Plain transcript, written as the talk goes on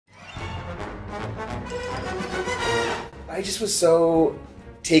I just was so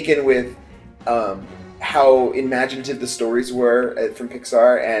taken with how imaginative the stories were from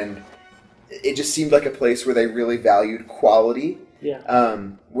Pixar, and it just seemed like a place where they really valued quality. Yeah.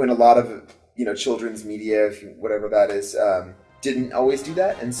 When a lot of children's media, whatever that is, didn't always do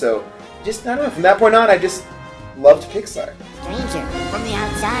that, and so just I don't know. From that point on, I just loved Pixar. Stranger from the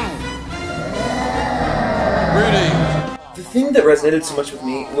outside. Greetings. The thing that resonated so much with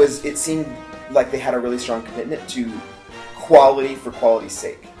me was it seemed like they had a really strong commitment to quality for quality's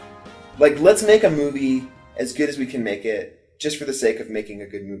sake. Like, let's make a movie as good as we can make it, just for the sake of making a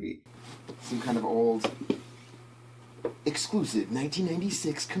good movie. Some kind of old, exclusive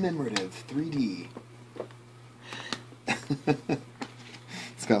 1996 commemorative 3D.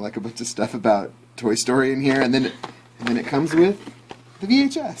 It's got like a bunch of stuff about Toy Story in here, and then it comes with the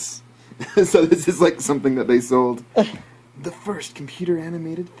VHS. So this is like something that they sold. The first computer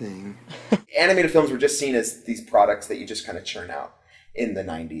animated thing. Animated films were just seen as these products that you just kind of churn out in the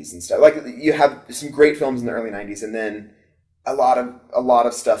 90s and stuff. Like, you have some great films in the early 90s, and then a lot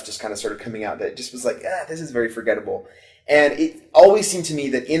of stuff just kind of started coming out that just was like, this is very forgettable. And it always seemed to me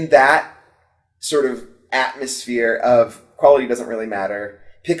that in that sort of atmosphere of quality doesn't really matter,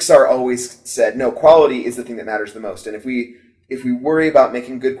 Pixar always said, no, quality is the thing that matters the most. And if we worry about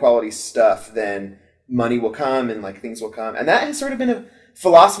making good quality stuff, then money will come and like things will come. And that has sort of been a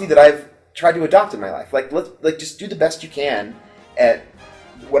philosophy that I've tried to adopt in my life. Like, just do the best you can at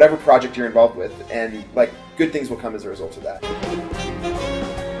whatever project you're involved with, and like good things will come as a result of that. To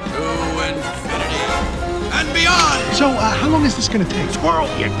infinity and beyond. So, how long is this going to take? Squirrel,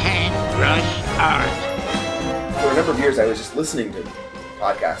 you can't rush art. For a number of years, I was just listening to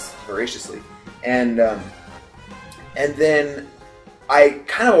podcasts voraciously, and then I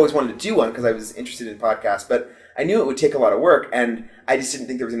kind of always wanted to do one because I was interested in podcasts, but I knew it would take a lot of work, and I just didn't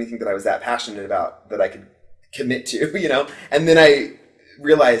think there was anything that I was that passionate about that I could commit to, And then I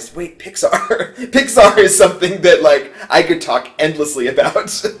realized, wait, Pixar is something that like I could talk endlessly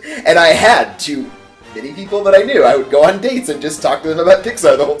about, and I had to many people that I knew. I would go on dates and just talk to them about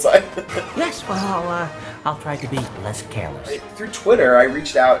Pixar the whole time. Yes, well, I'll try to be less careless. Through Twitter, I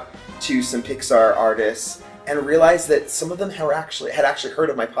reached out to some Pixar artists and realized that some of them had actually heard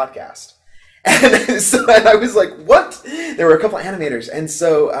of my podcast. And I was like, what? There were a couple of animators. And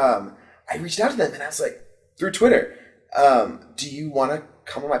so I reached out to them, and I was like, through Twitter, do you want to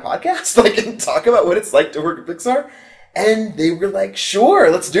come on my podcast? And talk about what it's like to work at Pixar? And they were like,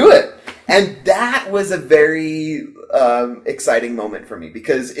 sure, let's do it. And that was a very exciting moment for me,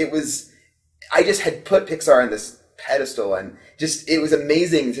 because I just had put Pixar on this pedestal, and it was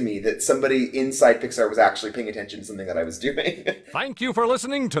amazing to me that somebody inside Pixar was actually paying attention to something that I was doing. Thank you for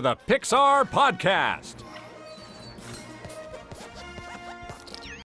listening to the Pixar Podcast.